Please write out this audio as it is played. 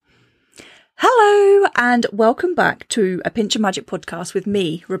and welcome back to a Pinch of Magick podcast with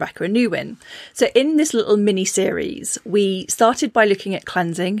me, Rebecca Newin. So in this little mini-series, we started by looking at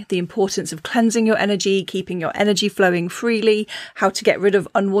cleansing, the importance of cleansing your energy, keeping your energy flowing freely, how to get rid of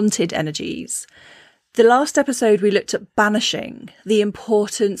unwanted energies. The last episode, we looked at banishing, the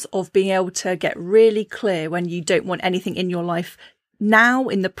importance of being able to get really clear when you don't want anything in your life now,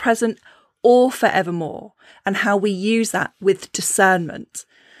 in the present, or forevermore, and how we use that with discernment.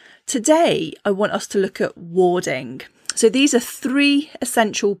 Today, I want us to look at warding. So these are 3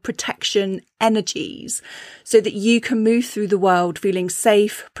 essential protection energies so that you can move through the world feeling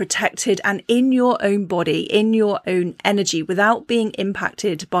safe, protected, and in your own body, in your own energy, without being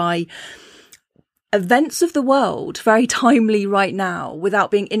impacted by events of the world, very timely right now,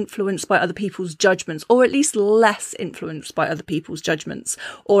 without being influenced by other people's judgments, or at least less influenced by other people's judgments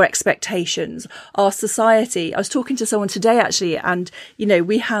or expectations. Our society, I was talking to someone today actually, and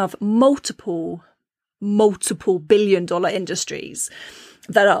we have multiple billion-dollar industries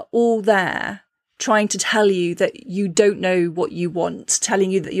that are all there trying to tell you that you don't know what you want, telling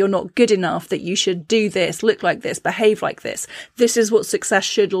you that you're not good enough, that you should do this, look like this, behave like this. This is what success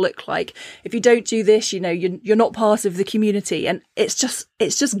should look like. If you don't do this, you're not part of the community. And it's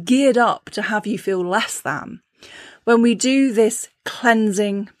just geared up to have you feel less than. When we do this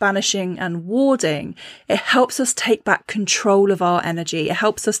cleansing, banishing and warding, it helps us take back control of our energy. It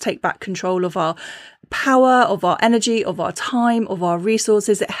helps us take back control of our power, of our energy, of our time, of our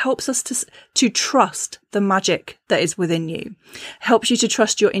resources. It helps us to trust the magic that is within you. It helps you to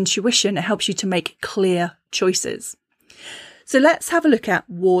trust your intuition. It helps you to make clear choices. So let's have a look at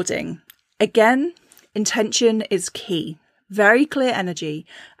warding. Again, intention is key. Very clear energy.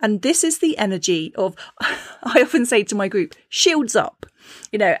 And this is the energy of, I often say to my group, shields up,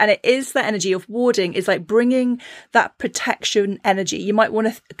 and it is the energy of warding is like bringing that protection energy. You might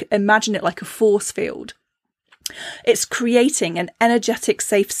want to imagine it like a force field. It's creating an energetic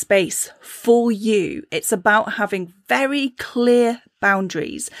safe space for you. It's about having very clear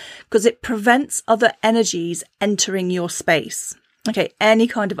boundaries because it prevents other energies entering your space. Okay, any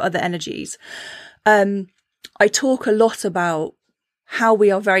kind of other energies. I talk a lot about how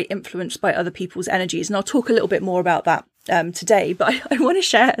we are very influenced by other people's energies, and I'll talk a little bit more about that today, but I want to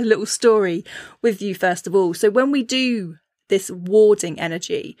share a little story with you first of all. So when we do this warding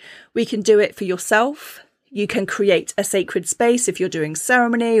energy, we can do it for yourself. You can create a sacred space if you're doing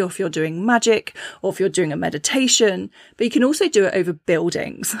ceremony or if you're doing magic or if you're doing a meditation, but you can also do it over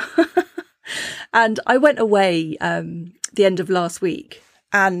buildings. And I went away the end of last week,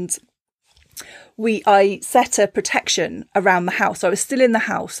 and I set a protection around the house. So I was still in the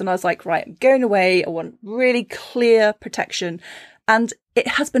house and I was like, right, I'm going away. I want really clear protection. And it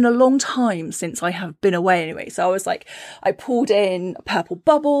has been a long time since I have been away anyway. So I was like, I pulled in a purple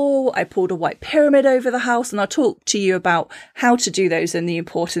bubble. I pulled a white pyramid over the house. And I'll talk to you about how to do those and the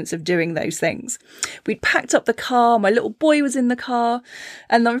importance of doing those things. We'd packed up the car. My little boy was in the car.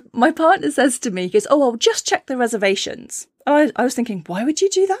 And my partner says to me, he goes, oh, I'll just check the reservations. I was thinking, why would you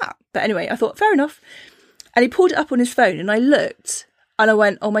do that? But anyway, I thought, fair enough. And he pulled it up on his phone and I looked and I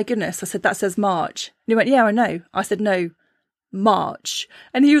went, oh my goodness. I said, that says March. And he went, yeah, I know. I said, no, March.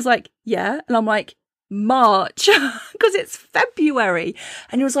 And he was like, yeah. And I'm like, March, because it's February.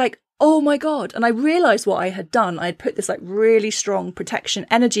 And he was like, oh my God. And I realized what I had done. I had put this like really strong protection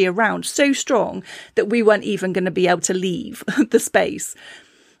energy around, so strong that we weren't even going to be able to leave the space.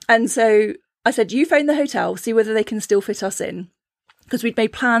 And so I said, you phone the hotel, see whether they can still fit us in. Because we'd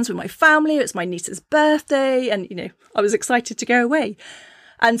made plans with my family. It's my niece's birthday. And, I was excited to go away.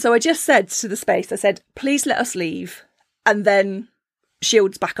 And so I just said to the space, I said, please let us leave. And then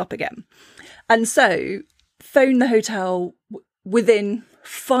shields back up again. And so phone the hotel within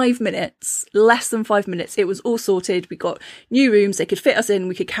 5 minutes, less than 5 minutes. It was all sorted. We got new rooms. They could fit us in.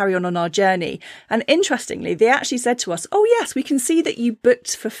 We could carry on our journey. And interestingly, they actually said to us, oh, yes, we can see that you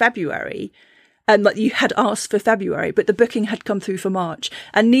booked for February. And that you had asked for February, but the booking had come through for March.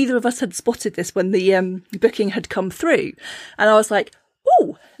 And neither of us had spotted this when the booking had come through. And I was like,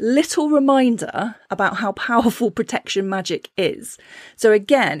 oh, little reminder about how powerful protection magic is. So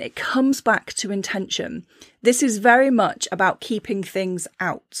again, it comes back to intention. This is very much about keeping things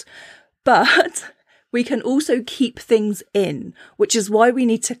out. But we can also keep things in, which is why we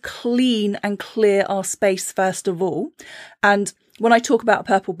need to clean and clear our space first of all. And when I talk about a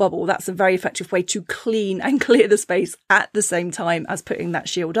purple bubble, that's a very effective way to clean and clear the space at the same time as putting that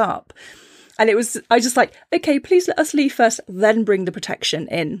shield up. And I just like, okay, please let us leave first, then bring the protection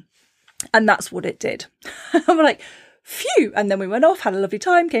in. And that's what it did. I'm like, phew. And then we went off, had a lovely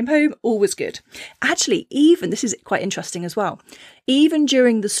time, came home, all was good. Actually, even, this is quite interesting as well, even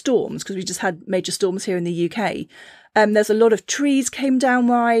during the storms, because we just had major storms here in the UK, there's a lot of trees came down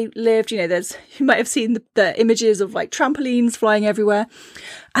where I lived. You know, you might have seen the images of like trampolines flying everywhere.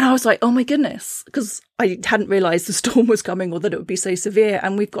 And I was like, oh my goodness, because I hadn't realised the storm was coming or that it would be so severe.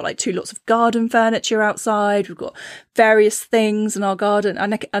 And we've got like lots of garden furniture outside. We've got various things in our garden.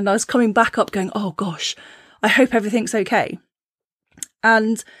 And I was coming back up going, oh gosh, I hope everything's okay.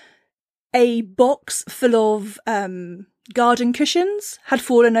 And a box full of garden cushions had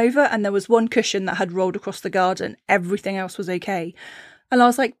fallen over, and there was one cushion that had rolled across the garden. Everything else was okay. And I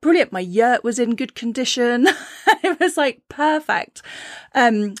was like, brilliant. My yurt was in good condition. It was like perfect.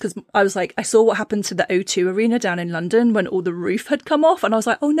 Because I was like, I saw what happened to the O2 Arena down in London when all the roof had come off. And I was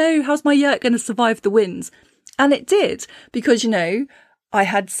like, oh no, how's my yurt going to survive the winds? And it did, because, you know, I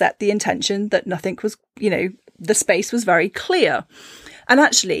had set the intention that nothing was, you know, the space was very clear. And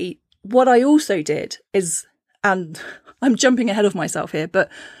actually, what I also did is, and I'm jumping ahead of myself here,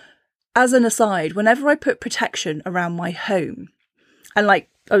 but as an aside, whenever I put protection around my home, and like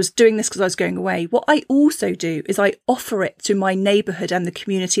I was doing this because I was going away, what I also do is I offer it to my neighbourhood and the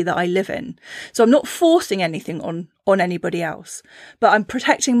community that I live in. So I'm not forcing anything on anybody else, but I'm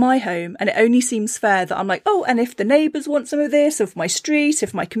protecting my home, and it only seems fair that I'm like, oh, and if the neighbours want some of this, if my street,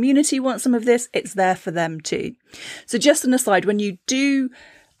 if my community wants some of this, it's there for them too. So just an aside, when you do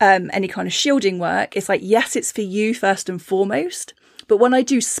any kind of shielding work, it's like, yes, it's for you first and foremost. But when I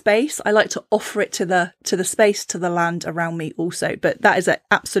do space, I like to offer it to the space, to the land around me also. But that is an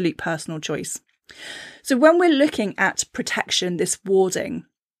absolute personal choice. So when we're looking at protection, this warding,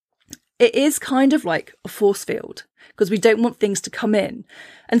 it is kind of like a force field, because we don't want things to come in.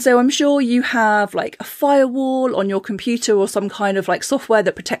 And so I'm sure you have like a firewall on your computer or some kind of like software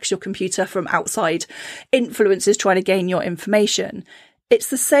that protects your computer from outside influences trying to gain your information. It's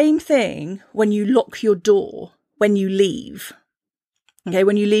the same thing when you lock your door, when you leave. Okay,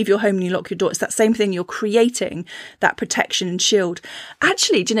 when you leave your home and you lock your door, it's that same thing. You're creating that protection and shield.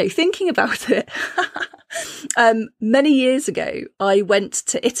 Actually, do you know, thinking about it, many years ago, I went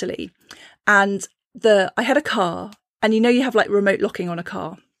to Italy, and I had a car, and you know, you have like remote locking on a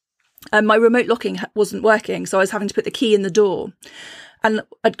car. And my remote locking wasn't working, so I was having to put the key in the door. And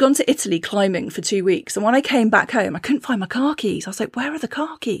I'd gone to Italy climbing for 2 weeks. And when I came back home, I couldn't find my car keys. I was like, where are the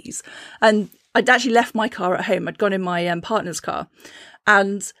car keys? And I'd actually left my car at home. I'd gone in my partner's car.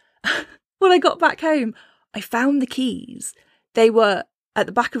 And when I got back home, I found the keys. They were at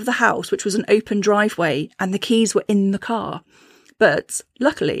the back of the house, which was an open driveway, and the keys were in the car. But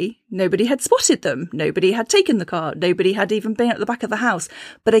luckily, nobody had spotted them. Nobody had taken the car. Nobody had even been at the back of the house.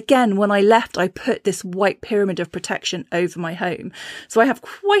 But again, when I left, I put this white pyramid of protection over my home. So I have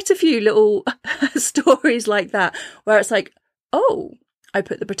quite a few little stories like that, where it's like, oh, I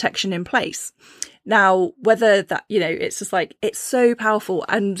put the protection in place. Now, whether that, you know, it's just like, it's so powerful.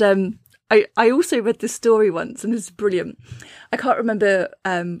 And I also read this story once, and it's brilliant. I can't remember.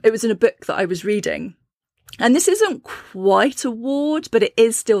 It was in a book that I was reading. And this isn't quite a ward, but it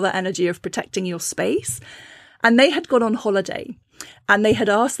is still that energy of protecting your space. And they had gone on holiday, and they had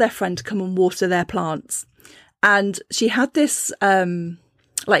asked their friend to come and water their plants. And she had this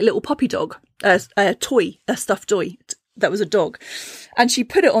like little puppy dog, a stuffed toy that was a dog. And she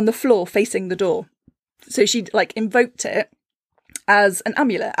put it on the floor facing the door. So she like invoked it as an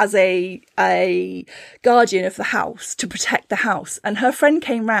amulet, as a guardian of the house, to protect the house. And her friend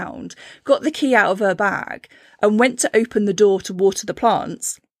came round, got the key out of her bag, and went to open the door to water the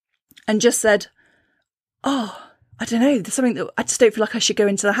plants, and just said, oh, I don't know, there's something that I just don't feel like I should go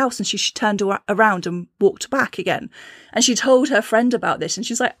into the house. And she turned around and walked back again. And she told her friend about this, and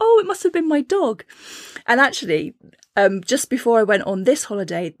she's like, oh, it must have been my dog. And actually, just before I went on this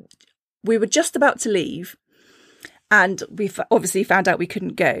holiday, we were just about to leave, and we obviously found out we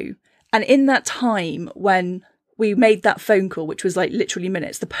couldn't go. And in that time when we made that phone call, which was like literally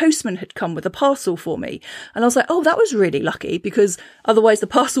minutes, the postman had come with a parcel for me. And I was like, oh, that was really lucky, because otherwise the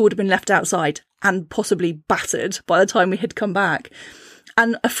parcel would have been left outside and possibly battered by the time we had come back.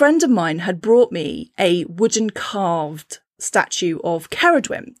 And a friend of mine had brought me a wooden carved statue of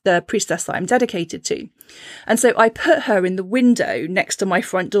Ceridwen, the priestess that I'm dedicated to. And so I put her in the window next to my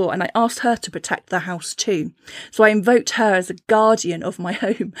front door, and I asked her to protect the house too. So I invoked her as a guardian of my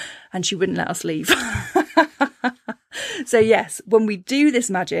home, and she wouldn't let us leave. So yes, when we do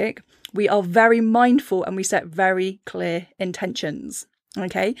this magic, we are very mindful and we set very clear intentions.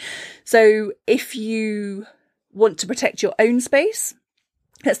 Okay, so if you want to protect your own space,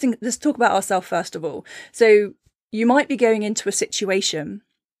 let's talk about ourselves first of all. So you might be going into a situation.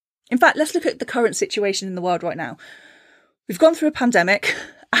 In fact, let's look at the current situation in the world right now. we've gone through a pandemic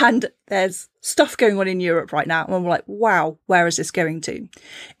and there's stuff going on in Europe right now. And we're like, wow, where is this going to?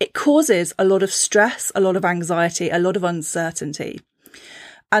 It causes a lot of stress, a lot of anxiety, a lot of uncertainty.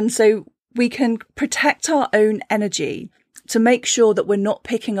 And so we can protect our own energy to make sure that we're not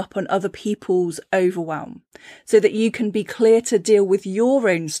picking up on other people's overwhelm, so that you can be clear to deal with your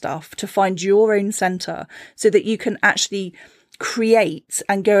own stuff, to find your own center, so that you can actually create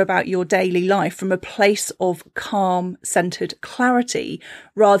and go about your daily life from a place of calm, centered clarity,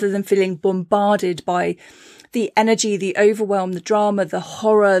 rather than feeling bombarded by the energy, the overwhelm, the drama, the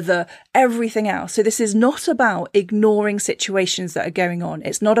horror, the everything else. So this is not about ignoring situations that are going on.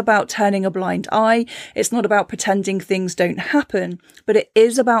 It's not about turning a blind eye. It's not about pretending things don't happen, but it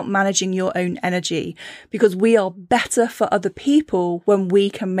is about managing your own energy, because we are better for other people when we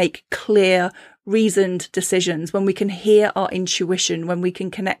can make clear, reasoned decisions, when we can hear our intuition, when we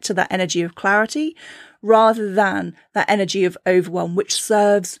can connect to that energy of clarity rather than that energy of overwhelm, which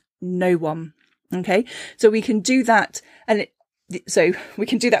serves no one. Okay, so we can do that. So we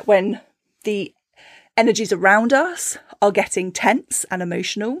can do that when the energies around us are getting tense and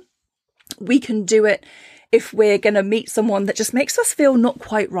emotional. We can do it if we're going to meet someone that just makes us feel not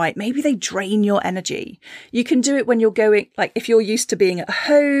quite right. Maybe they drain your energy. You can do it when you're going, like if you're used to being at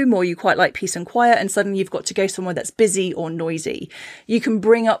home or you quite like peace and quiet and suddenly you've got to go somewhere that's busy or noisy. You can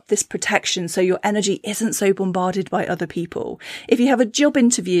bring up this protection so your energy isn't so bombarded by other people. If you have a job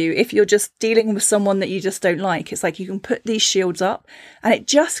interview, if you're just dealing with someone that you just don't like, it's like you can put these shields up and it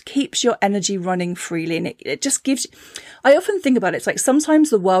just keeps your energy running freely. And it just gives, I often think about it, it's like sometimes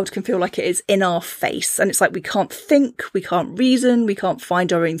the world can feel like it is in our face and it's like we can't think, we can't reason, we can't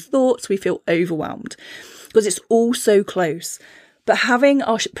find our own thoughts, we feel overwhelmed because it's all so close. But having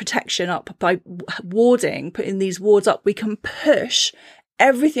our protection up by warding, putting these wards up, we can push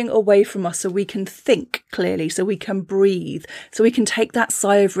everything away from us so we can think clearly, so we can breathe, so we can take that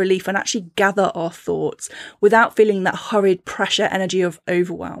sigh of relief and actually gather our thoughts without feeling that hurried pressure energy of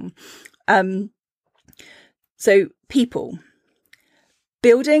overwhelm. So people.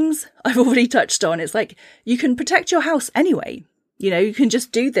 Buildings, I've already touched on. It's like you can protect your house anyway. You know, you can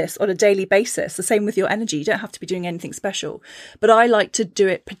just do this on a daily basis. The same with your energy. You don't have to be doing anything special. But I like to do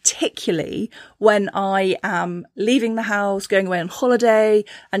it particularly when I am leaving the house, going away on holiday,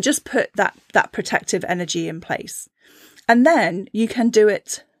 and just put that protective energy in place. And then you can do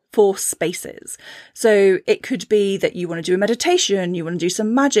it for spaces. So it could be that you want to do a meditation, you want to do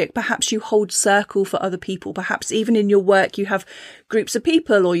some magic, perhaps you hold circle for other people, perhaps even in your work you have groups of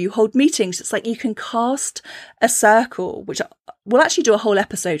people or you hold meetings. It's like you can cast a circle, which we'll actually do a whole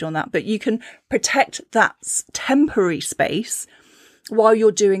episode on that, but you can protect that temporary space while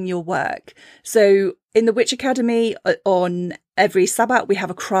you're doing your work. So in the Witch Academy on every Sabbath, we have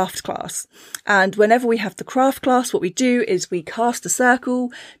a craft class. And whenever we have the craft class, what we do is we cast a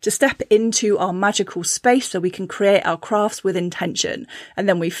circle to step into our magical space so we can create our crafts with intention. And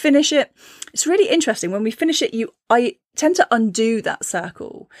then we finish it. It's really interesting. When we finish it, I tend to undo that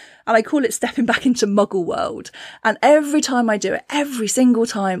circle and I call it stepping back into Muggle world. And every time I do it, every single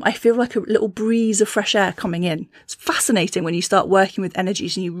time, I feel like a little breeze of fresh air coming in. It's fascinating when you start working with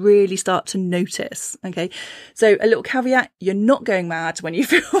energies and you really start to notice. Okay. So a little caveat, you're not going mad when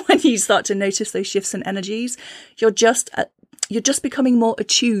you start to notice those shifts in energies. You're just becoming more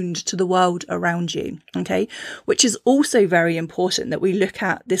attuned to the world around you. Okay. Which is also very important that we look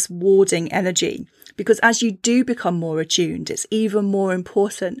at this warding energy, because as you do become more attuned, it's even more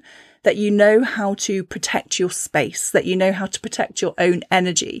important that you know how to protect your space, that you know how to protect your own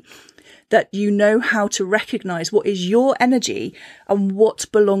energy, that you know how to recognize what is your energy and what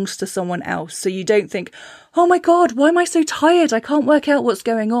belongs to someone else. So you don't think, oh my God, why am I so tired? I can't work out what's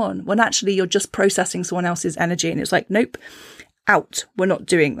going on. When actually you're just processing someone else's energy. And it's like, nope, out. We're not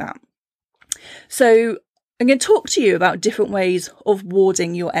doing that. So I'm going to talk to you about different ways of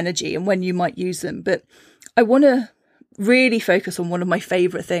warding your energy and when you might use them. But I want to really focus on one of my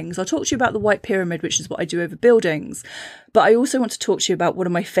favourite things. I'll talk to you about the white pyramid, which is what I do over buildings. But I also want to talk to you about one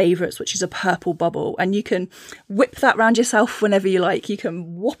of my favourites, which is a purple bubble. And you can whip that around yourself whenever you like. You can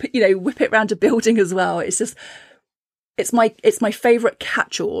whip it around a building as well. It's just, it's my favourite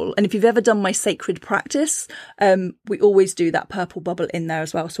catch-all. And if you've ever done my sacred practice, we always do that purple bubble in there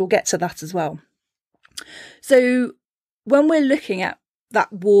as well. So we'll get to that as well. So when we're looking at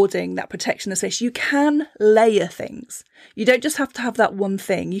that warding, that protection of space, you can layer things. You don't just have to have that one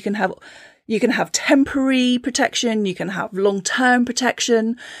thing. You can have temporary protection. You can have long-term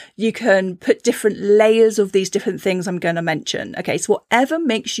protection. You can put different layers of these different things I'm going to mention. Okay. So whatever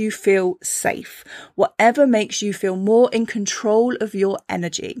makes you feel safe, whatever makes you feel more in control of your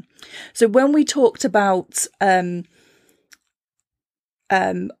energy. So when we talked about,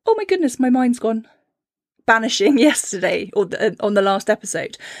 oh my goodness, my mind's gone. Banishing yesterday, or on the last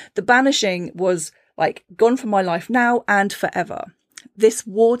episode. The banishing was like gone from my life now and forever. This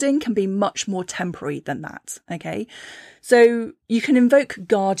warding can be much more temporary than that. Okay. So you can invoke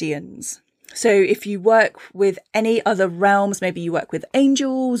guardians. So if you work with any other realms, maybe you work with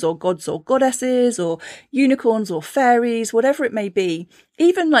angels or gods or goddesses or unicorns or fairies, whatever it may be,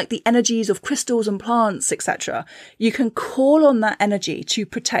 even like the energies of crystals and plants, etc., you can call on that energy to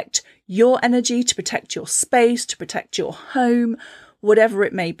protect your energy, to protect your space, to protect your home, whatever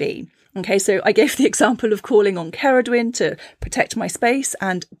it may be. Okay, so I gave the example of calling on Ceridwen to protect my space,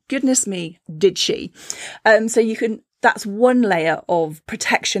 and goodness me, did she. So you can, that's one layer of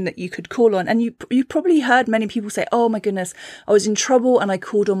protection that you could call on. And you probably heard many people say, oh my goodness, I was in trouble and I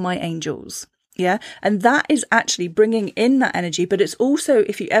called on my angels. Yeah. And that is actually bringing in that energy. But it's also,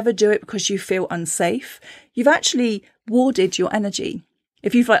 if you ever do it because you feel unsafe, you've actually warded your energy.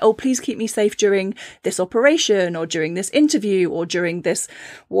 If you've like, oh, please keep me safe during this operation or during this interview or during this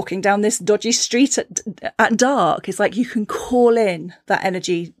walking down this dodgy street at dark, it's like you can call in that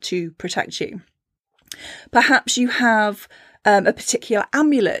energy to protect you. Perhaps you have a particular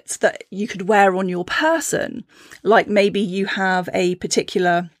amulet that you could wear on your person. Like maybe you have a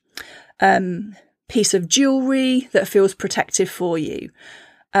particular piece of jewelry that feels protective for you.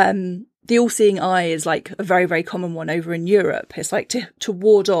 The all-seeing eye is like a very, very common one over in Europe. It's like to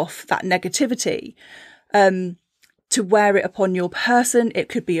ward off that negativity, to wear it upon your person. It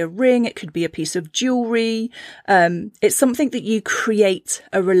could be a ring. It could be a piece of jewelry. It's something that you create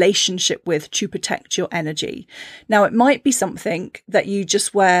a relationship with to protect your energy. Now, it might be something that you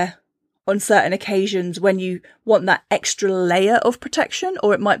just wear on certain occasions when you want that extra layer of protection,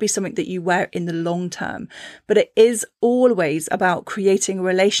 or it might be something that you wear in the long term. But it is always about creating a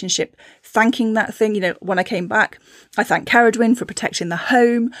relationship, thanking that thing. You know, when I came back, I thanked Ceridwen for protecting the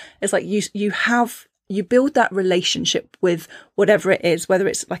home. It's like you build that relationship with whatever it is, whether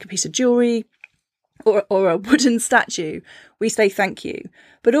it's like a piece of jewelry or a wooden statue. We say thank you.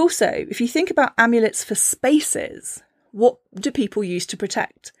 But also, if you think about amulets for spaces, what do people use to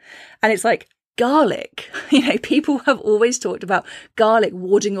protect? And it's like garlic. You know, people have always talked about garlic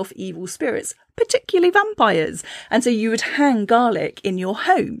warding off evil spirits, particularly vampires. And so you would hang garlic in your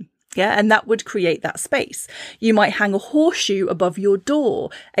home. Yeah, and that would create that space. You might hang a horseshoe above your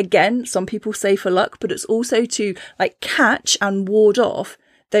door. Again, some people say for luck, but it's also to like catch and ward off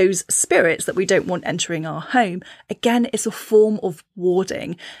those spirits that we don't want entering our home. Again, it's a form of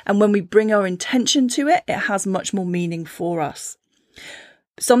warding. And when we bring our intention to it, it has much more meaning for us.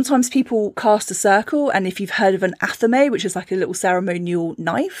 Sometimes people cast a circle, and if you've heard of an athame, which is like a little ceremonial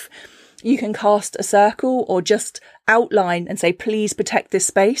knife, you can cast a circle or just outline and say, please protect this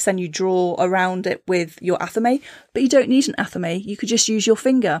space, and you draw around it with your athame. But you don't need an athame. You could just use your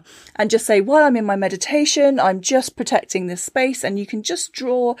finger and just say, while I'm in my meditation, I'm just protecting this space. And you can just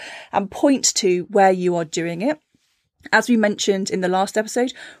draw and point to where you are doing it. As we mentioned in the last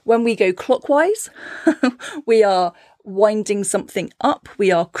episode, when we go clockwise, we are winding something up,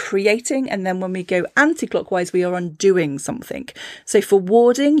 we are creating, and then when we go anti-clockwise, we are undoing something. So for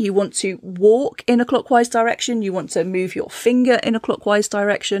warding, you want to walk in a clockwise direction, you want to move your finger in a clockwise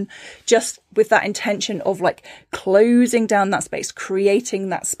direction, just with that intention of like closing down that space, creating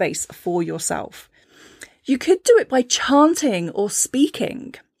that space for yourself. You could do it by chanting or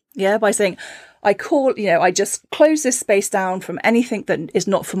speaking, by saying, I just close this space down from anything that is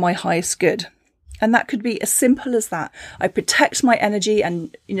not for my highest good. And that could be as simple as that. I protect my energy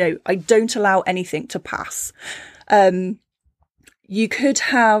and, I don't allow anything to pass. You could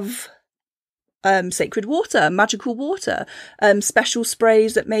have sacred water, magical water, special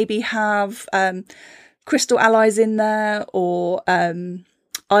sprays that maybe have crystal allies in there, or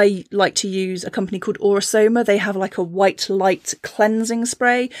I like to use a company called Aurosoma. They have like a white light cleansing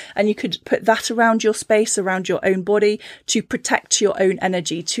spray, and you could put that around your space, around your own body, to protect your own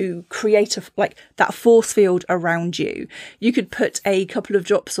energy, to create that force field around you. You could put a couple of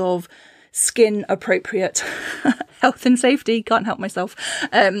drops of skin appropriate health and safety, can't help myself,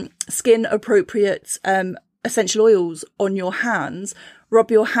 skin appropriate essential oils on your hands,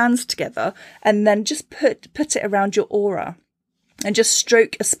 rub your hands together, and then just put it around your aura. And just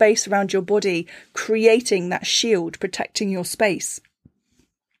stroke a space around your body, creating that shield, protecting your space.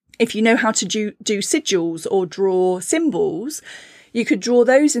 If you know how to do sigils or draw symbols, you could draw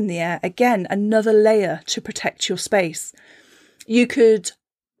those in the air. Again, another layer to protect your space. You could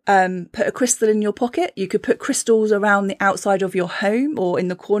put a crystal in your pocket. You could put crystals around the outside of your home or in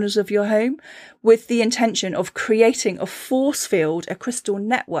the corners of your home, with the intention of creating a force field, a crystal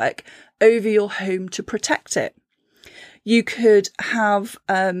network over your home to protect it. You could have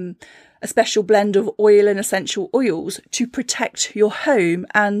a special blend of oil and essential oils to protect your home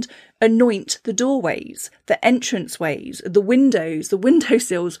and anoint the doorways, the entranceways, the windows, the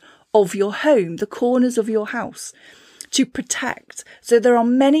windowsills of your home, the corners of your house, to protect. So there are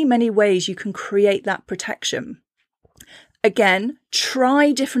many, many ways you can create that protection. Again,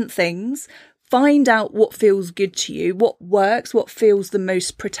 try different things. Find out what feels good to you, what works, what feels the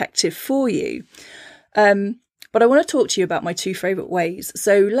most protective for you. But I want to talk to you about my two favourite ways.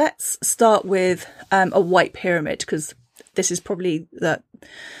 So let's start with a white pyramid, because this is probably a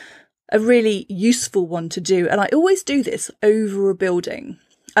really useful one to do. And I always do this over a building.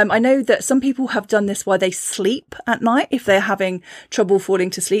 I know that some people have done this while they sleep at night. If they're having trouble falling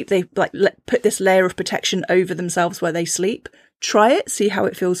to sleep, they put this layer of protection over themselves where they sleep. Try it, see how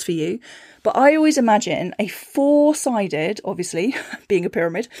it feels for you. But I always imagine a four-sided, obviously, being a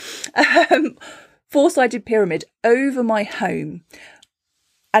pyramid, four-sided pyramid over my home.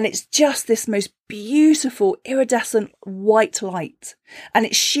 And it's just this most beautiful iridescent white light. And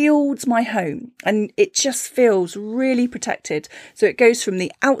it shields my home. And it just feels really protected. So it goes from the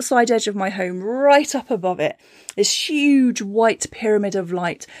outside edge of my home right up above it. This huge white pyramid of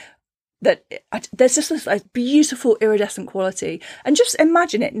light. There's just this beautiful iridescent quality. And just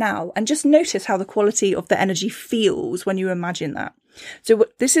imagine it now. And just notice how the quality of the energy feels when you imagine that. So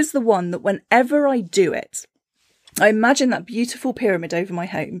this is the one that whenever I do it, I imagine that beautiful pyramid over my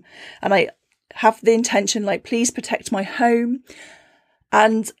home, and I have the intention, please protect my home.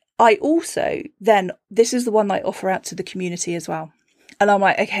 And I also then, this is the one that I offer out to the community as well. And I'm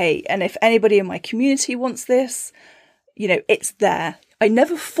like, okay, and if anybody in my community wants this, it's there. I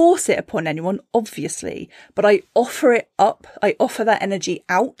never force it upon anyone, obviously, but I offer it up. I offer that energy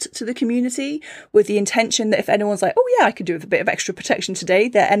out to the community with the intention that if anyone's like, oh yeah, I could do with a bit of extra protection today,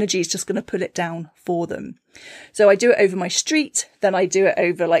 their energy is just going to pull it down for them. So I do it over my street, then I do it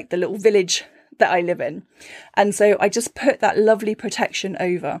over the little village that I live in. And so I just put that lovely protection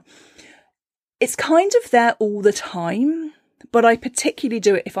over. It's kind of there all the time, but I particularly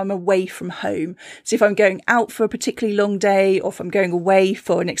do it if I'm away from home. So if I'm going out for a particularly long day, or if I'm going away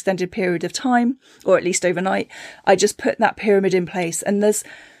for an extended period of time, or at least overnight, I just put that pyramid in place. And it's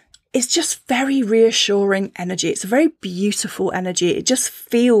just very reassuring energy. It's a very beautiful energy. It just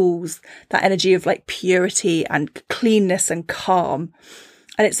feels that energy of purity and cleanness and calm.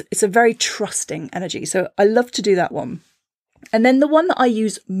 And it's a very trusting energy. So I love to do that one. And then the one that I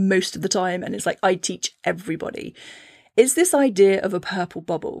use most of the time, and it's I teach everybody, is this idea of a purple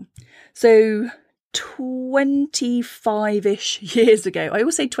bubble. So 25-ish years ago, I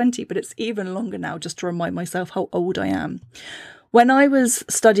always say 20, but it's even longer now, just to remind myself how old I am. When I was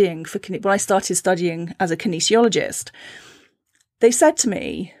studying when I started studying as a kinesiologist, they said to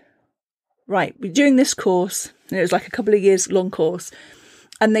me, right, we're doing this course, and it was a couple of years long course.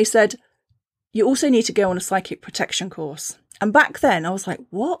 And they said, you also need to go on a psychic protection course. And back then I was like,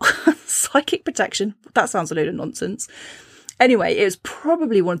 what? Psychic protection? That sounds a load of nonsense. Anyway, it was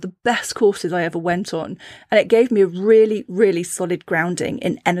probably one of the best courses I ever went on. And it gave me a really, really solid grounding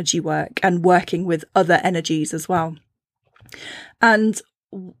in energy work and working with other energies as well. And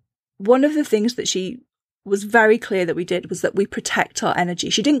one of the things that she was very clear that we did was that we protect our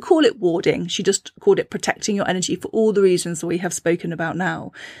energy. She didn't call it warding. She just called it protecting your energy for all the reasons that we have spoken about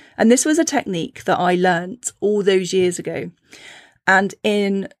now. And this was a technique that I learnt all those years ago. And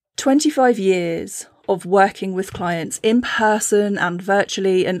in 25 years of working with clients in person and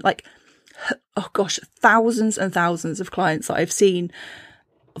virtually, and thousands and thousands of clients that I've seen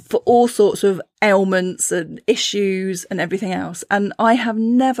for all sorts of ailments and issues and everything else. And I have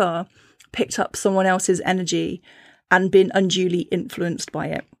never picked up someone else's energy and been unduly influenced by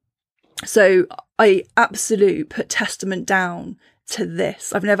it. So I absolutely put testament down to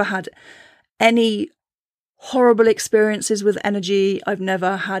this. I've never had any horrible experiences with energy. I've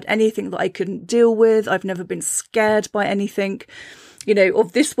never had anything that I couldn't deal with. I've never been scared by anything,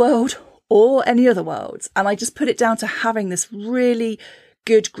 of this world or any other worlds. And I just put it down to having this really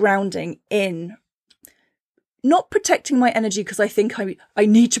good grounding in not protecting my energy because I think I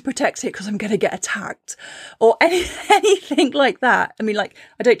need to protect it because I'm going to get attacked or anything like that. I mean, I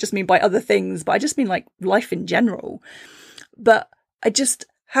don't just mean by other things, but I just mean life in general. But I just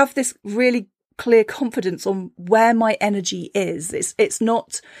have this really clear confidence on where my energy is. It's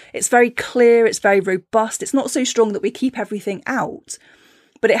very clear. It's very robust. It's not so strong that we keep everything out,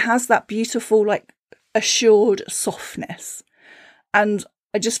 but it has that beautiful, assured softness. And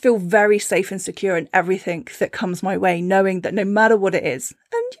I just feel very safe and secure in everything that comes my way, knowing that no matter what it is,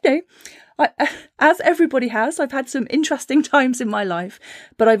 and as everybody has, I've had some interesting times in my life,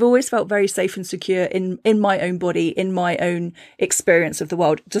 but I've always felt very safe and secure in my own body, in my own experience of the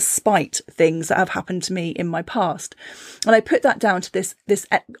world, despite things that have happened to me in my past. And I put that down to this,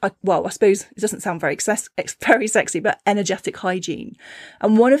 well, I suppose it doesn't sound very sexy, but energetic hygiene.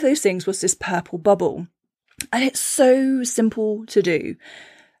 And one of those things was this purple bubble. And it's so simple to do.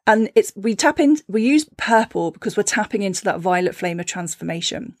 And we use purple because we're tapping into that violet flame of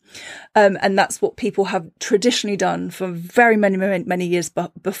transformation. And that's what people have traditionally done for very many years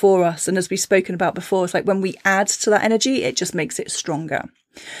before us. And as we've spoken about before, it's like when we add to that energy, it just makes it stronger.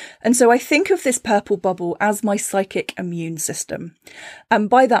 And so I think of this purple bubble as my psychic immune system. And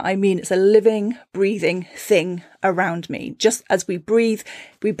by that, I mean it's a living, breathing thing around me. Just as we breathe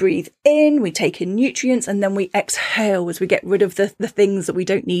in, we take in nutrients, and then we exhale as we get rid of the things that we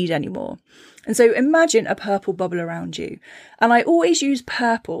don't need anymore. And so imagine a purple bubble around you. And I always use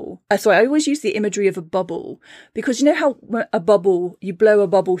I always use the imagery of a bubble, because you know how a bubble, you blow a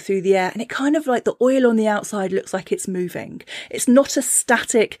bubble through the air and it kind of like the oil on the outside looks like it's moving. It's not a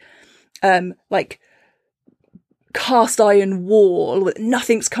static, like cast iron wall with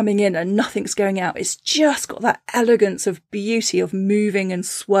nothing's coming in and nothing's going out. It's just got that elegance of beauty of moving and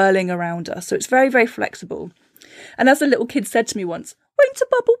swirling around us. So it's very, very flexible. And as a little kid said to me once, won't a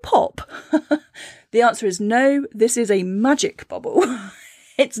bubble pop? The answer is no, this is a magic bubble.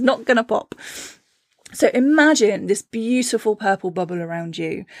 It's not going to pop. So imagine this beautiful purple bubble around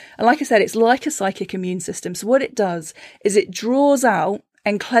you. And like I said, it's like a psychic immune system. So what it does is it draws out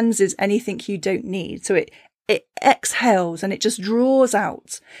and cleanses anything you don't need. So it exhales and it just draws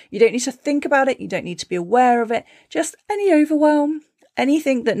out. You don't need to think about it. You don't need to be aware of it. Just any overwhelm,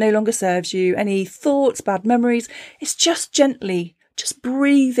 anything that no longer serves you, any thoughts, bad memories. It's just gently just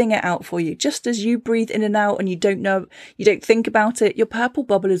breathing it out for you. Just as you breathe in and out and you don't think about it, your purple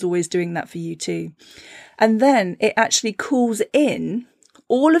bubble is always doing that for you too. And then it actually calls in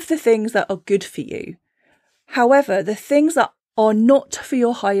all of the things that are good for you. However, the things that are not for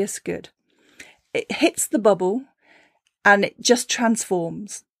your highest good, it hits the bubble and it just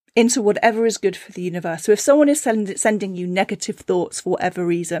transforms into whatever is good for the universe. So if someone is sending you negative thoughts for whatever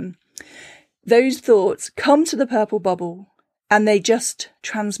reason, those thoughts come to the purple bubble and they just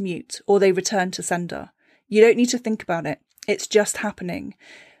transmute, or they return to sender. You don't need to think about it. It's just happening.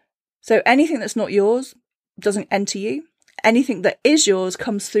 So anything that's not yours doesn't enter you. Anything that is yours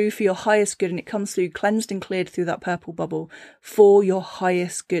comes through for your highest good, and it comes through cleansed and cleared through that purple bubble for your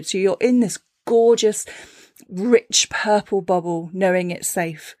highest good. So you're in this gorgeous, rich purple bubble, knowing it's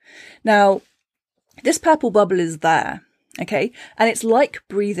safe. Now, this purple bubble is there, okay? And it's like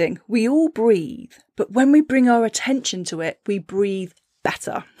breathing. We all breathe, but when we bring our attention to it, we breathe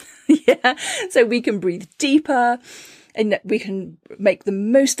better. Yeah. So we can breathe deeper and we can make the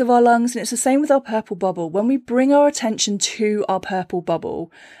most of our lungs. And it's the same with our purple bubble. When we bring our attention to our purple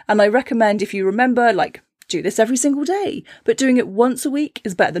bubble, and I recommend, if you remember, like, do this every single day, but doing it once a week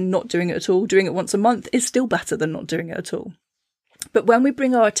is better than not doing it at all. Doing it once a month is still better than not doing it at all. But when we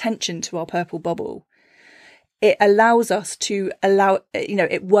bring our attention to our purple bubble, it allows us to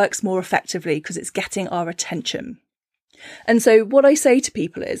it works more effectively because it's getting our attention. And so what I say to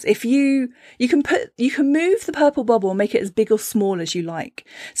people is, if you can move the purple bubble and make it as big or small as you like.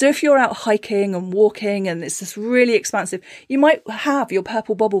 So if you're out hiking and walking and it's just really expansive, you might have your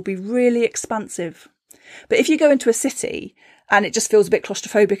purple bubble be really expansive. But if you go into a city and it just feels a bit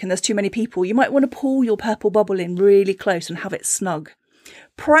claustrophobic and there's too many people, you might want to pull your purple bubble in really close and have it snug.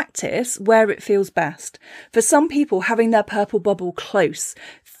 Practice where it feels best. For some people, having their purple bubble close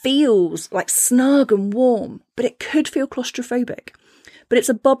feels like snug and warm, but it could feel claustrophobic. But it's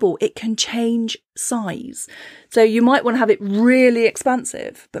a bubble, it can change size. So you might want to have it really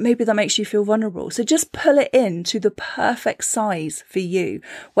expansive, but maybe that makes you feel vulnerable. So just pull it in to the perfect size for you,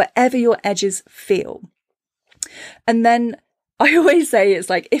 wherever your edges feel. And then I always say, it's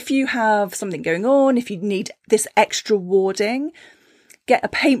like, if you have something going on, if you need this extra warding, get a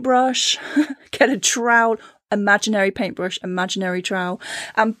paintbrush, get a trowel, imaginary paintbrush, imaginary trowel,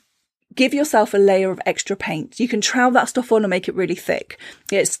 and give yourself a layer of extra paint. You can trowel that stuff on and make it really thick.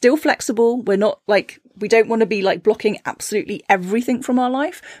 It's still flexible. We don't want to be like blocking absolutely everything from our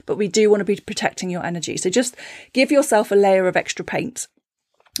life, but we do want to be protecting your energy. So just give yourself a layer of extra paint.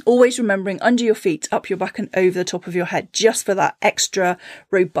 Always remembering under your feet, up your back and over the top of your head, just for that extra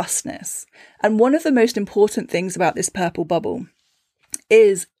robustness. And one of the most important things about this purple bubble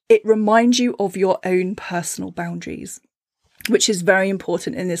is it reminds you of your own personal boundaries, which is very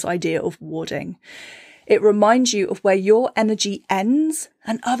important in this idea of warding. It reminds you of where your energy ends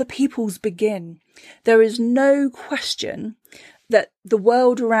and other people's begin. There is no question that the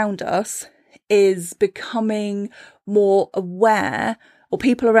world around us is becoming more aware, or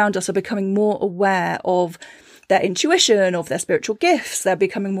people around us are becoming more aware of their intuition, of their spiritual gifts. They're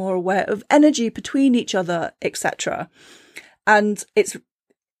becoming more aware of energy between each other, etc. And it's,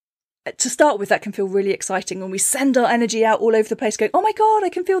 to start with, that can feel really exciting when we send our energy out all over the place going, oh my God, I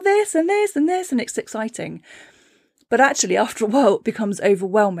can feel this and this and this, and it's exciting. But actually, after a while, it becomes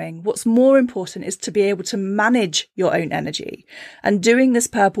overwhelming. What's more important is to be able to manage your own energy. And doing this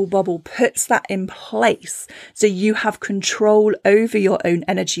purple bubble puts that in place so you have control over your own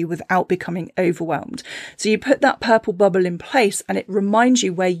energy without becoming overwhelmed. So you put that purple bubble in place and it reminds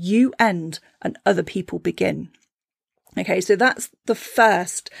you where you end and other people begin. Okay, so that's the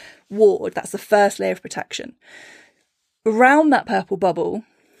first ward. That's the first layer of protection. Around that purple bubble,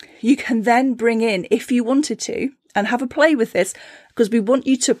 you can then bring in, if you wanted to, and have a play with this, because we want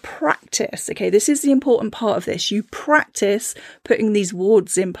you to practice. Okay, this is the important part of this. You practice putting these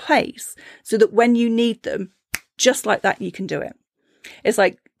wards in place so that when you need them, just like that, you can do it. It's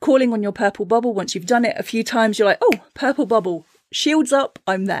like calling on your purple bubble. Once you've done it a few times, you're like, oh, purple bubble, shields up,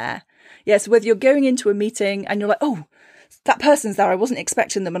 I'm there. Yes, whether you're going into a meeting and you're like, oh, that person's there, I wasn't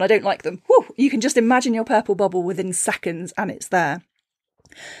expecting them and I don't like them. Woo! You can just imagine your purple bubble within seconds and it's there.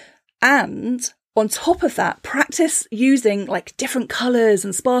 And on top of that, practice using like different colours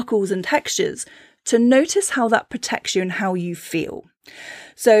and sparkles and textures to notice how that protects you and how you feel.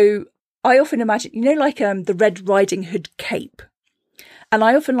 So I often imagine, like the Red Riding Hood cape. And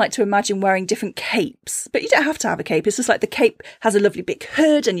I often like to imagine wearing different capes, but you don't have to have a cape. It's just like the cape has a lovely big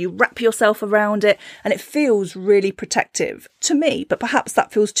hood and you wrap yourself around it and it feels really protective to me, but perhaps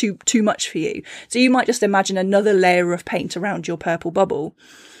that feels too much for you. So you might just imagine another layer of paint around your purple bubble.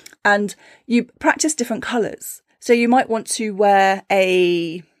 And you practice different colours. So you might want to wear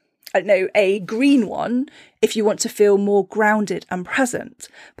a green one if you want to feel more grounded and present.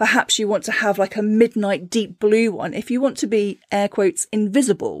 Perhaps you want to have like a midnight deep blue one if you want to be, air quotes,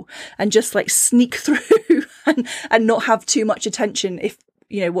 invisible and just like sneak through and not have too much attention if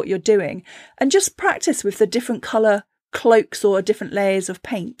you know what you're doing. And just practice with the different colour cloaks or different layers of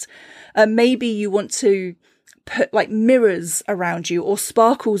paint. Maybe you want to put like mirrors around you or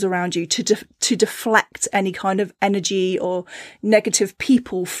sparkles around you to deflect any kind of energy or negative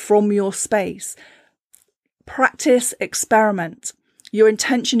people from your space. Practice, experiment. Your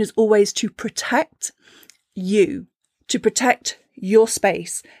intention is always to protect you, to protect your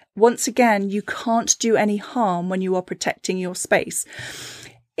space. Once again, you can't do any harm when you are protecting your space.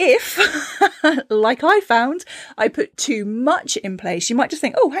 If, like I found, I put too much in place, you might just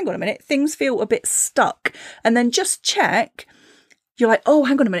think, oh, hang on a minute, things feel a bit stuck. And then just check. You're like, oh,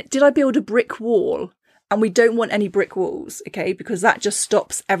 hang on a minute, did I build a brick wall? And we don't want any brick walls, okay? Because that just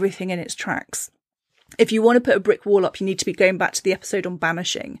stops everything in its tracks. If you want to put a brick wall up, you need to be going back to the episode on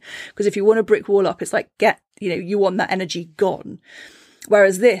banishing. Because if you want a brick wall up, it's like, you want that energy gone.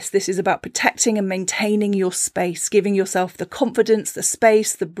 Whereas this is about protecting and maintaining your space, giving yourself the confidence, the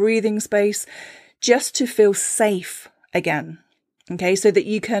space, the breathing space, just to feel safe again. Okay, so that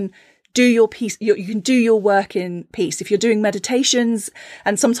you can do your piece, you can do your work in peace. If you're doing meditations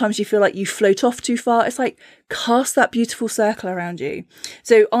and sometimes you feel like you float off too far, it's like cast that beautiful circle around you.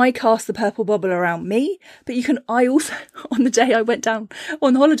 So I cast the purple bubble around me, but I also, on the day I went down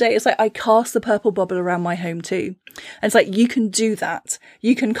on holiday, it's like I cast the purple bubble around my home too. And it's like you can do that.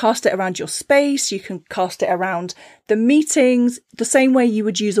 You can cast it around your space. You can cast it around the meetings. The same way you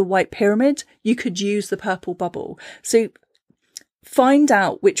would use a white pyramid, you could use the purple bubble. So find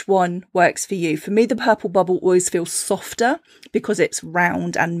out which one works for you. For me, the purple bubble always feels softer because it's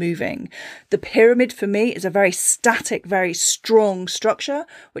round and moving. The pyramid for me is a very static, very strong structure,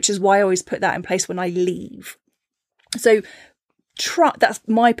 which is why I always put that in place when I leave. So that's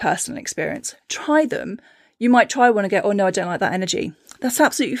my personal experience. Try them. You might try one and go, oh no, I don't like that energy. That's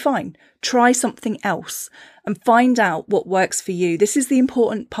absolutely fine. Try something else and find out what works for you. This is the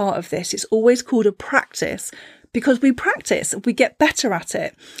important part of this. It's always called a practice, because we practice, we get better at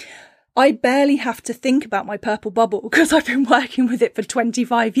it. I barely have to think about my purple bubble because I've been working with it for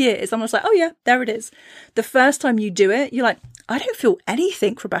 25 years. I'm just like, oh yeah, there it is. The first time you do it, you're like, I don't feel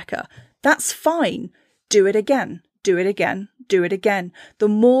anything, Rebecca. That's fine. Do it again. Do it again. Do it again. The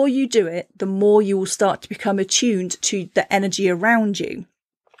more you do it, the more you will start to become attuned to the energy around you.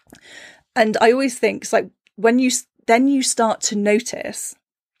 And I always think it's like when you start to notice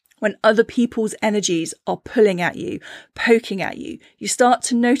when other people's energies are pulling at you, poking at you, you start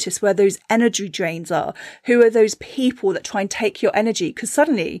to notice where those energy drains are. Who are those people that try and take your energy? Because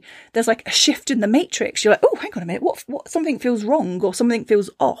suddenly there's like a shift in the matrix. You're like, oh, hang on a minute, what, something feels wrong or something feels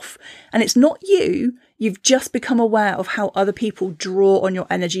off. And it's not you. You've just become aware of how other people draw on your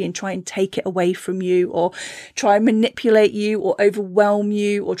energy and try and take it away from you, or try and manipulate you, or overwhelm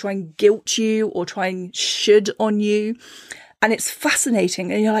you, or try and guilt you, or try and should on you. And it's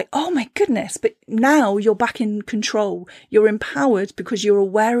fascinating. And you're like, oh my goodness, but now you're back in control. You're empowered because you're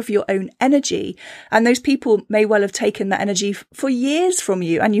aware of your own energy. And those people may well have taken that energy for years from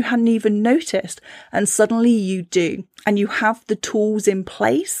you and you hadn't even noticed. And suddenly you do. And you have the tools in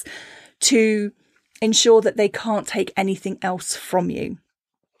place to ensure that they can't take anything else from you.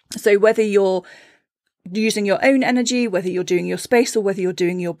 So whether you're using your own energy, whether you're doing your space, or whether you're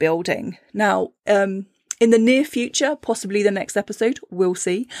doing your building. Now, in the near future, possibly the next episode, we'll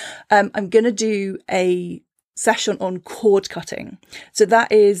see, I'm going to do a session on cord cutting. So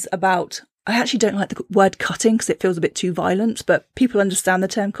that is about, I actually don't like the word cutting because it feels a bit too violent, but people understand the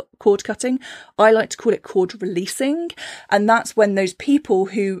term cord cutting. I like to call it cord releasing. And that's when those people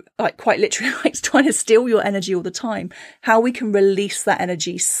who like quite literally like trying to steal your energy all the time, how we can release that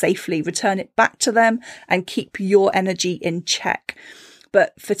energy safely, return it back to them and keep your energy in check.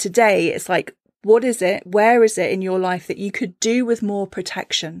 But for today, it's like, what is it? Where is it in your life that you could do with more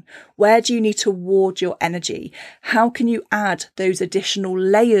protection? Where do you need to ward your energy? How can you add those additional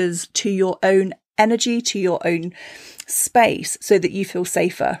layers to your own energy, to your own space so that you feel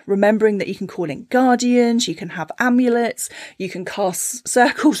safer? Remembering that you can call in guardians, you can have amulets, you can cast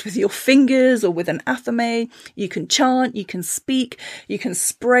circles with your fingers or with an athame, you can chant, you can speak, you can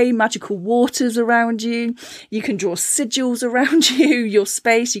spray magical waters around you, you can draw sigils around you, your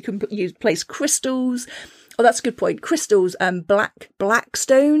space, you can place crystals. Oh, that's a good point. Crystals, black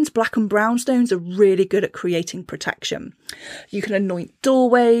stones, black and brown stones are really good at creating protection. You can anoint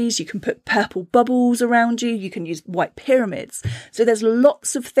doorways, you can put purple bubbles around you, you can use white pyramids. So there's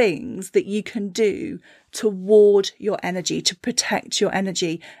lots of things that you can do to ward your energy, to protect your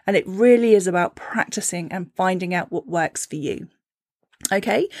energy. And it really is about practicing and finding out what works for you.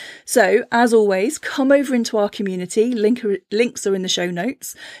 Okay, so as always, come over into our community. Links are in the show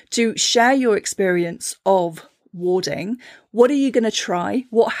notes to share your experience of warding. What are you going to try?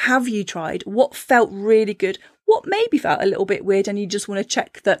 What have you tried? What felt really good? What maybe felt a little bit weird and you just want to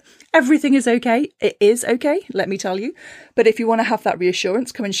check that everything is okay? It is okay, let me tell you. But if you want to have that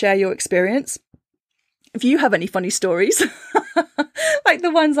reassurance, come and share your experience. If you have any funny stories, like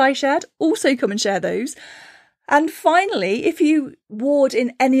the ones I shared, also come and share those. And finally, if you ward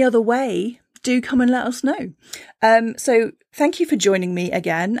in any other way, do come and let us know. So thank you for joining me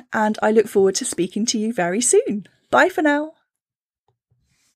again, and I look forward to speaking to you very soon. Bye for now.